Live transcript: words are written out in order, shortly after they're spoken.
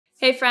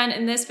Hey friend,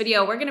 in this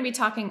video, we're gonna be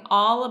talking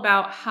all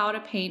about how to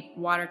paint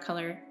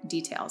watercolor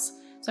details.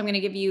 So I'm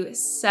gonna give you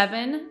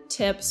 7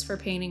 tips for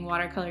painting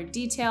watercolor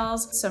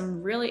details,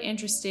 some really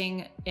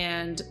interesting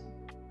and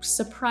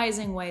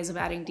surprising ways of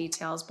adding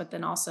details, but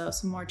then also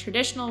some more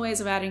traditional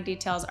ways of adding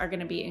details are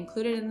gonna be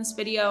included in this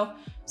video.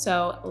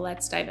 So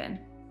let's dive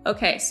in.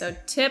 Okay, so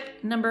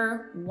tip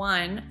number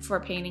 1 for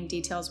painting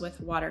details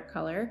with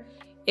watercolor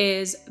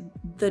is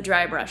the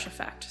dry brush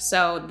effect.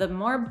 So the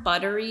more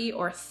buttery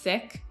or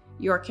thick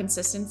your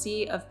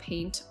consistency of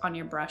paint on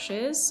your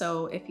brushes.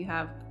 So if you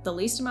have the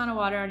least amount of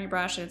water on your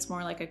brush and it's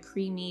more like a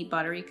creamy,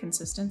 buttery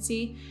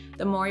consistency,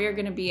 the more you're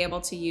gonna be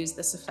able to use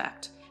this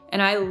effect.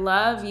 And I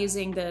love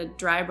using the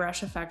dry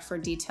brush effect for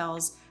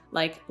details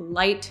like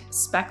light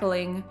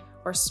speckling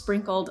or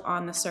sprinkled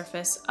on the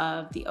surface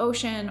of the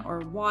ocean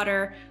or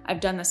water. I've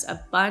done this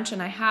a bunch,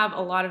 and I have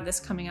a lot of this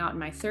coming out in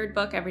my 3rd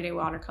book, Everyday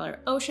Watercolor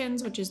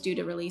Oceans, which is due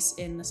to release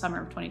in the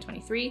summer of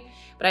 2023.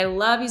 But I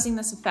love using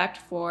this effect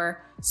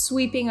for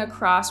sweeping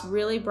across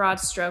really broad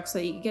strokes so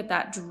that you can get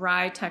that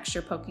dry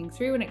texture poking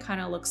through and it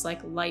kind of looks like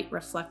light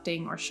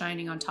reflecting or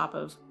shining on top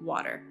of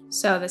water.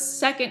 So the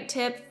second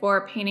tip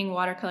for painting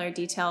watercolor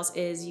details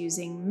is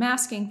using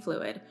masking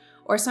fluid,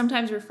 or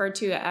sometimes referred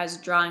to as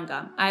drawing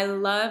gum. I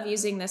love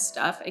using this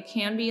stuff. It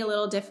can be a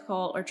little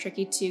difficult or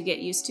tricky to get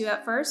used to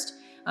at first,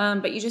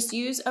 but you just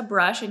use a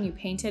brush and you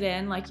paint it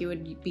in like you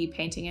would be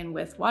painting in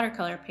with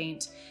watercolor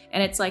paint.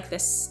 And it's like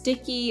this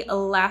sticky,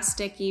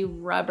 elasticy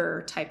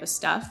rubber type of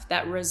stuff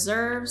that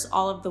reserves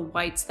all of the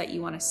whites that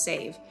you want to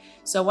save.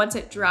 So once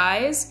it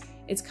dries,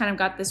 it's kind of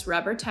got this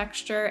rubber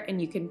texture and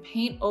you can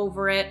paint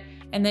over it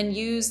and then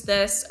use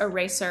this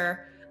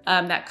eraser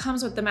that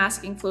comes with the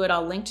masking fluid.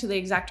 I'll link to the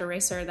exact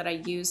eraser that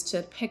I use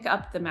to pick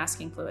up the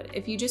masking fluid.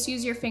 If you just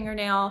use your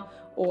fingernail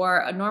or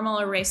a normal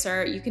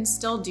eraser, you can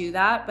still do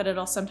that, but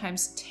it'll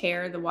sometimes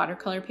tear the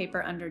watercolor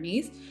paper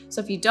underneath.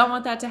 So if you don't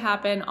want that to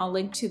happen, I'll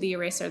link to the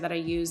eraser that I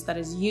use that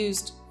is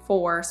used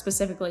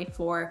specifically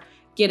for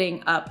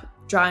getting up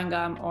drawing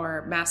gum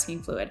or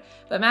masking fluid.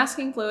 But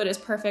masking fluid is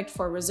perfect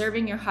for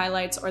reserving your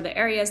highlights or the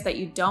areas that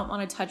you don't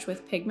want to touch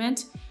with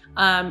pigment.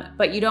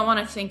 But you don't want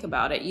to think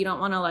about it. You don't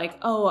want to like,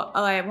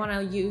 I want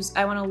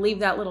to leave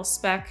that little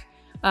speck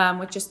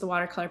with just the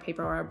watercolor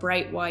paper or a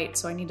bright white,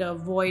 so I need to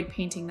avoid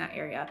painting that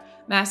area.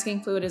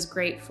 Masking fluid is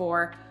great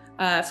for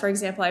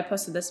example, I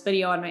posted this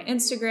video on my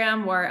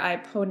Instagram where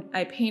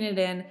I painted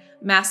in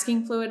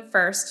masking fluid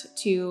first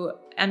to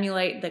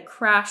emulate the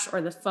crash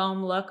or the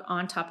foam look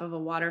on top of a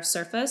water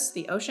surface,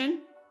 the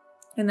ocean.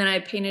 And then I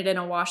painted in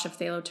a wash of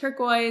phthalo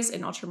turquoise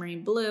and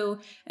ultramarine blue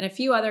and a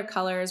few other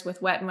colors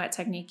with wet and wet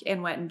technique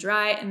and wet and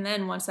dry. And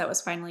then once that was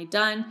finally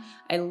done,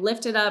 I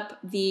lifted up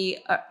the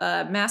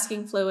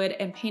masking fluid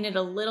and painted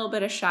a little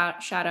bit of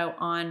shadow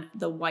on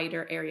the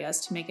whiter areas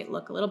to make it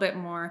look a little bit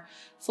more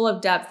full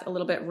of depth, a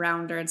little bit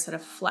rounder instead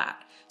of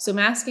flat. So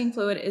masking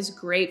fluid is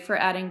great for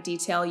adding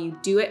detail. You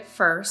do it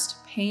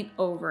first, paint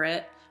over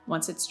it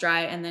once it's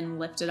dry, and then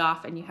lift it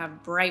off and you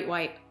have bright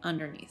white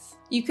underneath.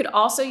 You could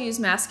also use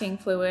masking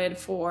fluid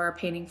for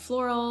painting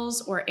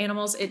florals or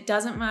animals. It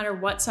doesn't matter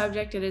what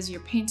subject it is you're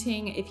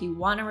painting. If you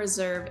want to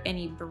reserve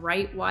any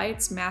bright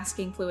whites,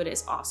 masking fluid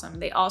is awesome.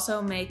 They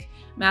also make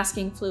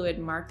masking fluid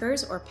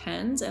markers or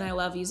pens, and I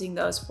love using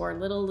those for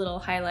little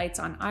highlights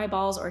on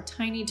eyeballs or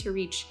tiny to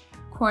reach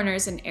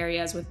corners and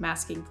areas with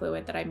masking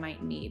fluid that I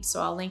might need.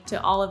 So I'll link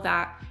to all of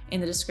that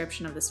in the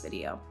description of this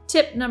video.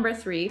 Tip number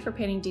 3 for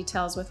painting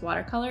details with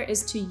watercolor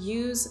is to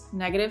use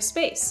negative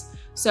space.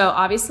 So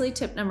obviously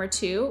tip number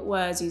 2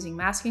 was using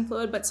masking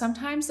fluid, but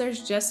sometimes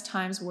there's just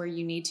times where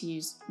you need to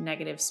use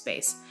negative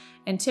space.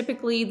 And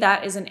typically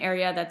that is an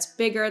area that's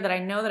bigger that I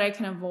know that I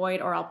can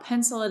avoid, or I'll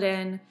pencil it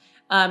in.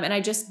 And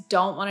I just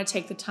don't want to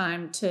take the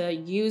time to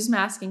use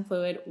masking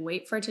fluid,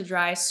 wait for it to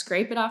dry,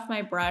 scrape it off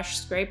my brush,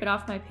 scrape it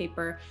off my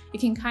paper. It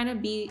can kind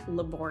of be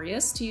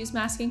laborious to use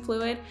masking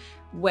fluid.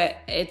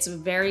 It's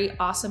very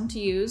awesome to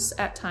use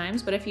at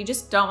times, but if you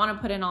just don't want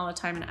to put in all the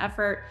time and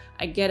effort,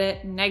 I get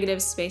it.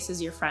 Negative space is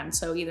your friend.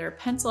 So either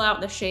pencil out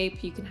the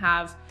shape. You can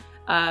have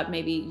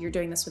maybe you're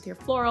doing this with your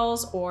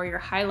florals or your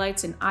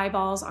highlights and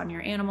eyeballs on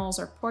your animals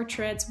or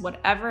portraits,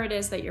 whatever it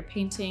is that you're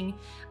painting.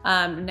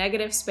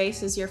 Negative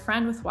space is your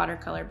friend with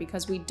watercolor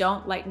because we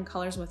don't lighten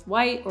colors with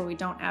white, or we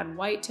don't add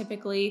white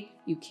typically.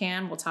 You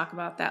can, we'll talk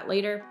about that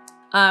later.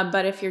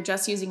 But if you're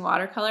just using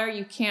watercolor,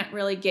 you can't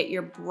really get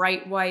your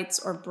bright whites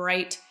or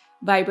bright,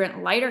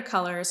 vibrant, lighter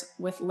colors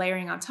with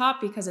layering on top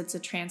because it's a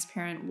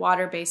transparent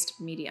water-based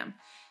medium.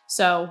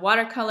 So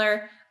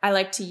watercolor, I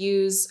like to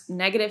use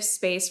negative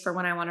space for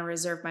when I want to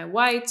reserve my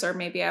whites, or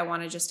maybe I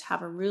want to just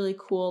have a really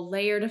cool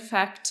layered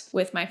effect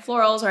with my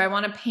florals, or I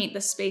want to paint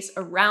the space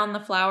around the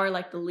flower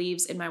like the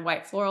leaves in my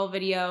white floral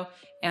video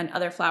and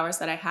other flowers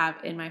that I have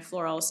in my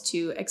florals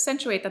to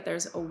accentuate that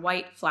there's a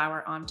white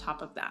flower on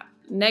top of that.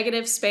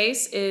 Negative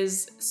space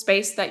is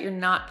space that you're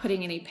not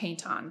putting any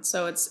paint on.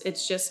 So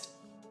it's just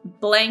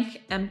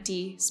blank,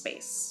 empty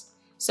space.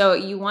 So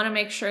you want to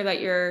make sure that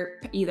you're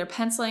either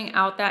penciling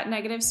out that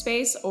negative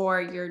space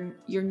or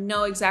you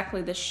know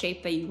exactly the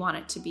shape that you want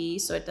it to be,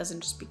 so it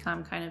doesn't just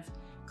become kind of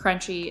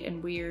crunchy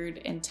and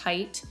weird and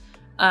tight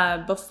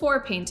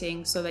before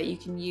painting, so that you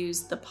can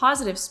use the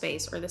positive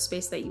space or the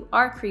space that you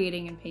are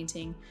creating and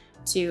painting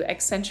to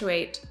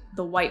accentuate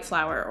the white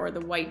flower or the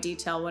white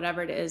detail,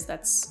 whatever it is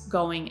that's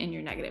going in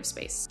your negative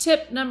space.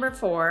 Tip number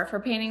 4 for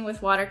painting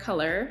with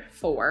watercolor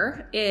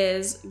 4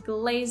 is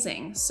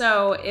glazing.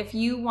 So if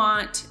you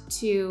want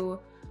to,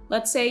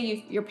 let's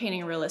say you're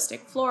painting a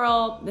realistic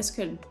floral, this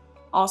could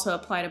also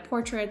apply to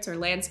portraits or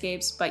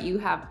landscapes, but you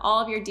have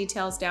all of your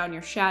details down,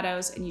 your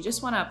shadows, and you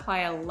just want to apply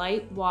a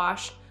light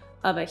wash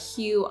of a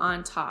hue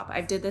on top.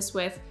 I did this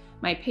with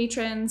my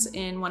patrons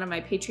in one of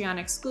my Patreon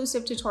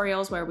exclusive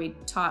tutorials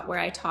where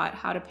I taught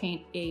how to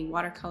paint a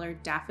watercolor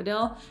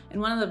daffodil. And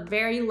one of the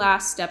very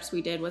last steps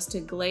we did was to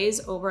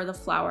glaze over the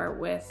flower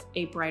with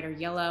a brighter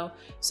yellow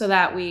so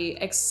that we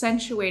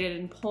accentuated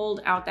and pulled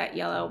out that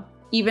yellow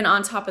even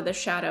on top of the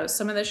shadows.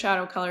 Some of the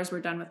shadow colors were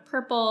done with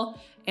purple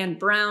and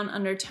brown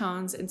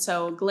undertones. And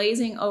so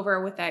glazing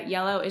over with that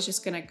yellow is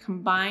just gonna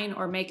combine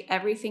or make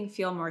everything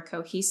feel more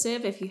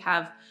cohesive if you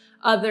have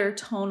other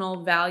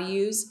tonal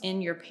values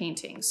in your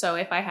painting. So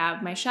if I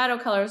have my shadow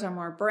colors are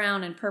more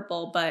brown and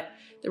purple, but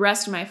the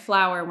rest of my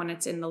flower when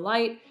it's in the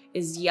light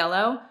is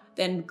yellow,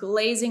 then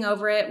glazing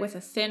over it with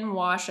a thin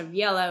wash of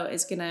yellow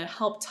is gonna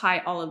help tie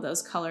all of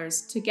those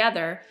colors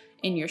together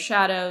in your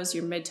shadows,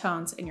 your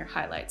midtones, and your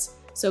highlights.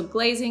 So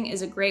glazing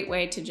is a great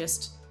way to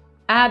just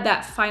add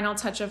that final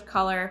touch of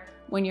color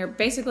when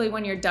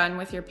you're done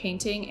with your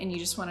painting and you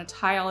just want to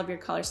tie all of your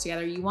colors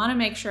together. You want to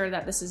make sure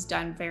that this is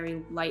done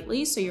very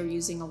lightly, so you're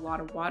using a lot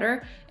of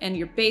water and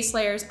your base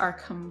layers are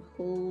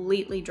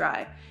completely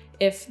dry.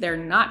 If they're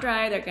not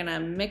dry, they're gonna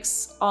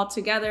mix all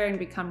together and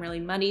become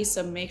really muddy,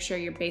 so make sure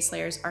your base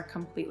layers are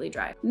completely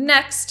dry.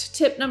 Next,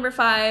 tip number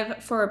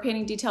 5 for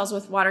painting details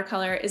with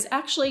watercolor is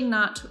actually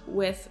not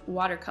with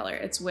watercolor.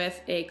 It's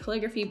with a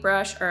calligraphy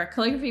brush or a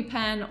calligraphy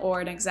pen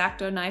or an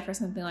X-Acto knife or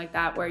something like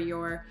that, where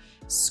you're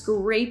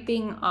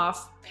scraping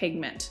off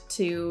pigment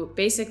to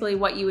basically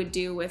what you would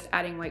do with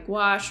adding white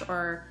gouache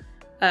or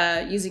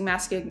using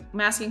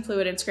masking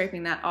fluid and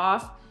scraping that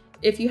off.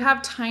 If you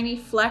have tiny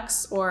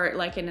flecks, or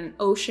like in an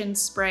ocean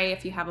spray,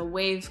 if you have a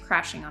wave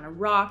crashing on a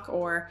rock,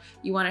 or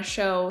you want to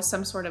show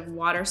some sort of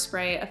water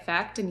spray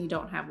effect and you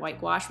don't have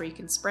white gouache where you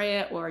can spray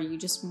it, or you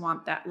just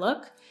want that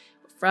look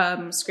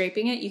from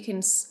scraping it, you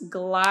can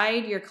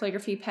glide your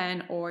calligraphy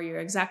pen or your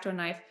X-Acto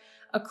knife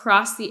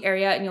across the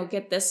area and you'll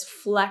get this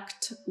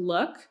flecked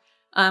look,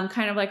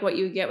 kind of like what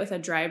you would get with a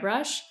dry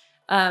brush.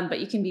 But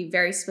you can be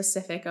very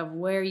specific of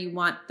where you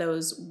want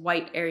those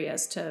white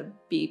areas to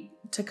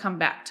come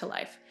back to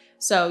life.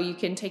 So you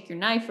can take your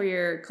knife or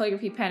your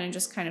calligraphy pen and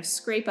just kind of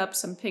scrape up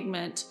some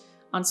pigment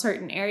on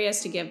certain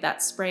areas to give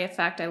that spray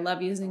effect. I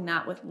love using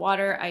that with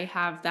water. I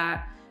have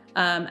that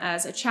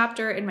as a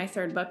chapter in my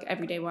 3rd book,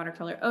 Everyday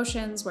Watercolor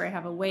Oceans, where I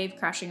have a wave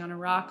crashing on a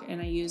rock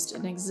and I used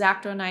an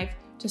X-Acto knife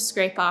to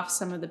scrape off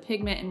some of the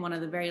pigment in one of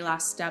the very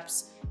last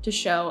steps to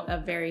show a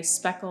very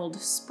speckled,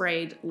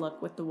 sprayed look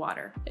with the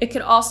water. It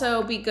could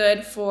also be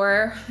good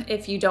for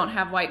if you don't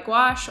have white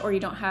gouache or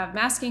you don't have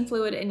masking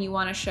fluid and you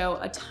want to show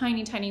a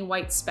tiny, tiny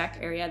white speck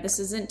area. This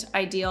isn't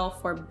ideal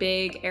for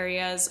big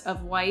areas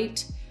of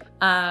white,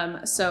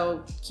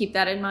 so keep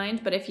that in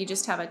mind. But if you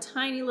just have a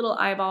tiny little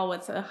eyeball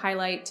with a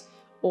highlight,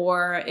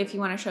 or if you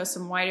want to show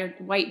some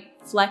white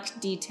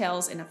flecked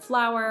details in a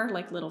flower,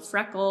 like little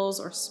freckles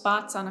or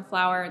spots on a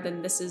flower,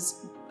 then this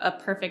is a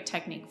perfect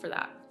technique for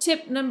that.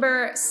 Tip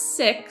number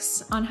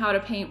 6 on how to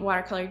paint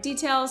watercolor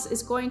details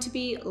is going to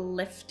be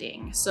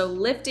lifting. So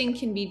lifting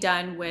can be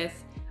done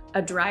with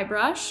a dry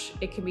brush.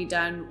 It can be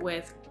done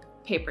with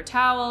paper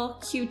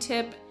towel,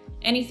 Q-tip,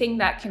 anything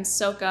that can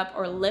soak up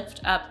or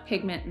lift up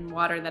pigment and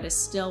water that is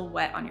still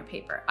wet on your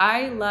paper.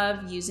 I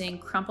love using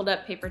crumpled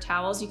up paper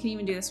towels. You can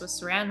even do this with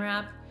saran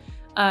wrap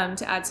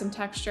to add some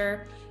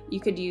texture. You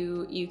could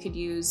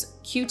use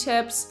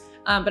Q-tips,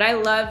 but I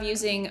love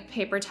using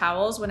paper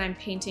towels when I'm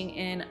painting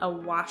in a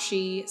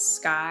washy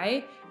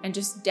sky and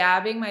just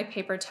dabbing my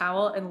paper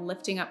towel and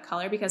lifting up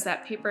color, because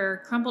that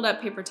crumpled up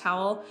paper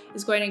towel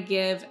is going to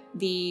give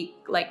the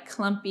like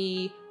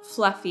clumpy,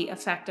 fluffy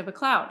effect of a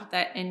cloud,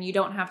 and you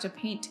don't have to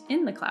paint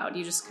in the cloud.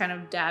 You just kind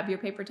of dab your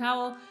paper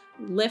towel,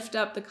 lift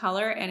up the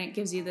color, and it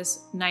gives you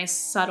this nice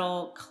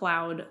subtle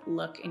cloud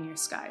look in your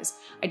skies.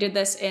 I did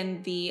this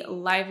in the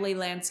lively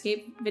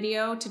landscape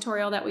video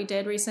tutorial that we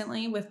did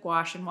recently with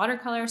gouache and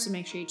watercolor, so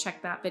make sure you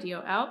check that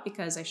video out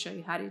because I show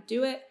you how to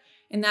do it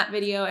in that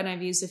video, and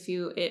I've used a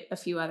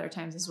few other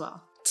times as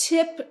well.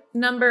 Tip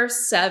number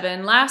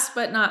 7, last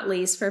but not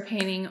least for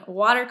painting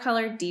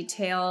watercolor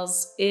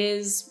details,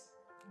 is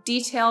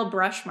detail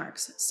brush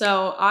marks.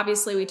 So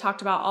obviously we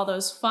talked about all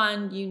those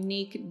fun,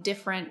 unique,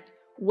 different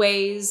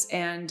ways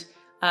and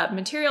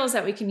materials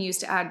that we can use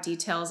to add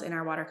details in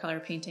our watercolor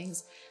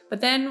paintings. But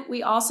then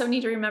we also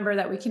need to remember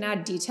that we can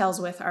add details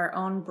with our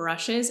own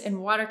brushes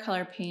and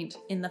watercolor paint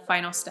in the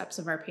final steps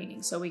of our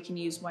painting. So we can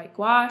use white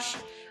gouache.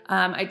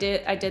 I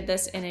did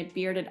this in a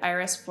bearded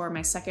iris for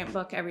my 2nd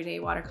book, Everyday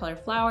Watercolor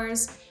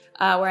Flowers.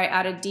 where I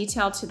added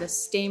detail to the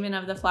stamen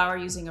of the flower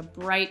using a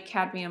bright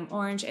cadmium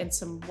orange and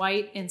some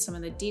white in some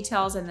of the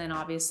details. And then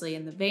obviously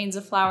in the veins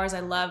of flowers, I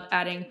love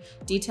adding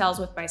details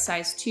with my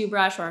size 2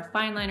 brush or a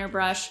fine liner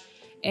brush,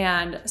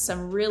 and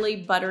some really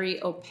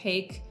buttery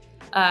opaque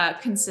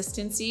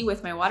consistency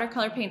with my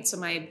watercolor paint, so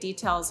my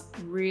details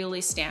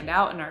really stand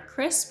out and are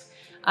crisp.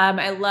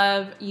 I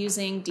love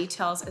using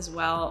details as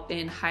well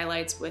in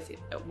highlights with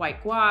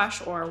white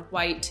gouache or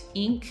white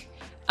ink.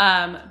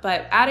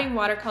 But adding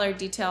watercolor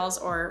details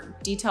or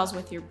details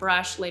with your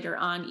brush later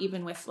on,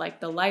 even with like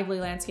the lively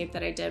landscape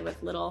that I did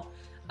with little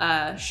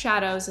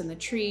shadows in the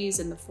trees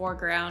in the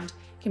foreground,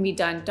 can be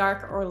done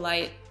dark or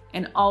light,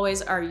 and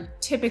are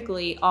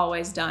typically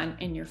always done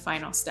in your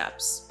final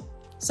steps.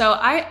 So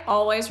I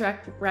always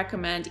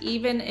recommend,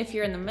 even if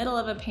you're in the middle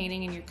of a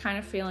painting and you're kind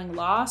of feeling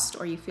lost,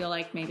 or you feel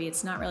like maybe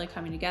it's not really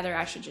coming together,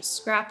 I should just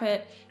scrap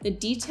it. The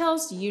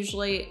details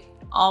usually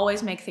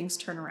always make things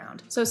turn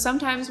around. So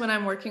sometimes when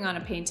I'm working on a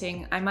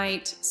painting, I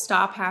might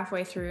stop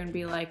halfway through and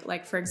be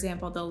like for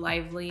example, the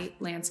lively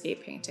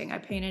landscape painting. I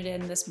painted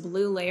in this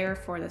blue layer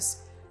for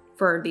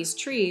these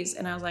trees,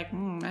 and I was like,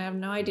 I have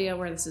no idea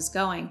where this is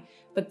going.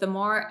 But the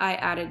more I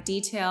added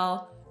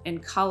detail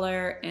and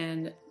color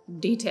and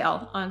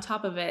detail on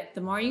top of it,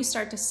 the more you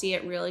start to see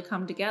it really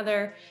come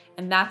together,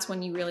 and that's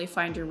when you really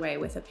find your way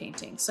with a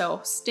painting. So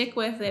stick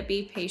with it,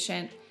 be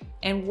patient,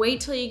 and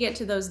wait till you get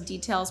to those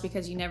details,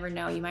 because you never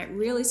know, you might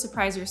really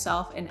surprise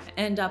yourself and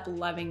end up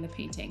loving the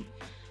painting.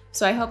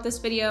 So I hope this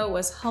video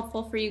was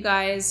helpful for you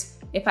guys.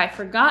 If I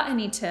forgot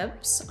any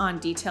tips on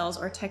details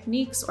or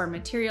techniques or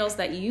materials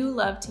that you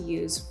love to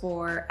use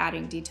for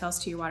adding details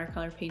to your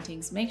watercolor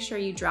paintings, make sure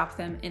you drop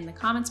them in the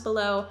comments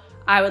below.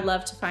 I would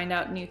love to find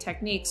out new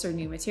techniques or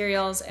new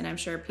materials, and I'm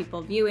sure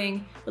people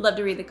viewing would love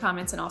to read the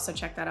comments and also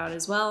check that out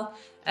as well.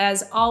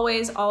 As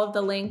always, all of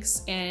the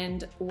links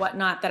and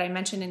whatnot that I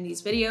mentioned in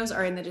these videos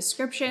are in the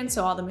description,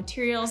 so all the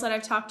materials that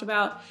I've talked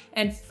about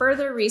and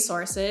further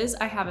resources.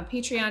 I have a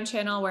Patreon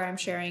channel where I'm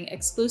sharing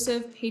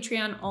exclusive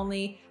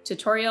Patreon-only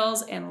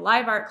tutorials and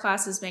live art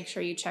classes. Make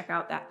sure you check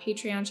out that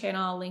Patreon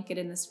channel. I'll link it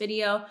in this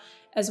video,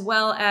 as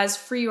well as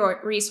free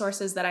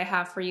resources that I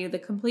have for you. The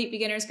Complete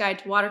Beginner's Guide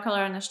to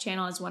Watercolor on this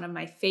channel is one of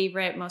my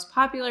favorite, most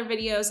popular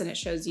videos, and it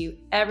shows you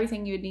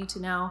everything you would need to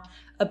know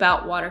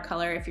about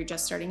watercolor if you're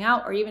just starting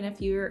out, or even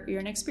if you're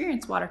an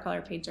experienced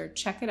watercolor painter.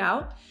 Check it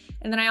out.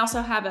 And then I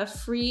also have a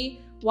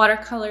free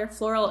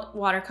floral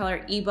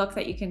watercolor ebook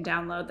that you can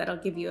download that'll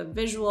give you a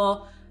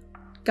visual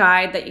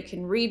guide that you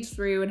can read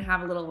through and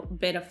have a little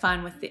bit of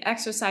fun with the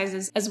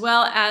exercises, as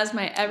well as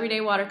my everyday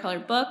watercolor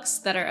books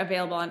that are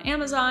available on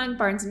Amazon,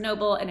 Barnes &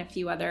 Noble, and a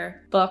few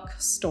other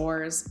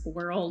bookstores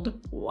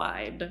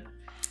worldwide.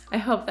 I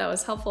hope that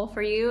was helpful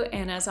for you,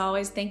 and as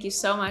always, thank you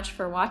so much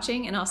for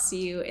watching, and I'll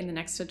see you in the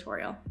next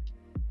tutorial.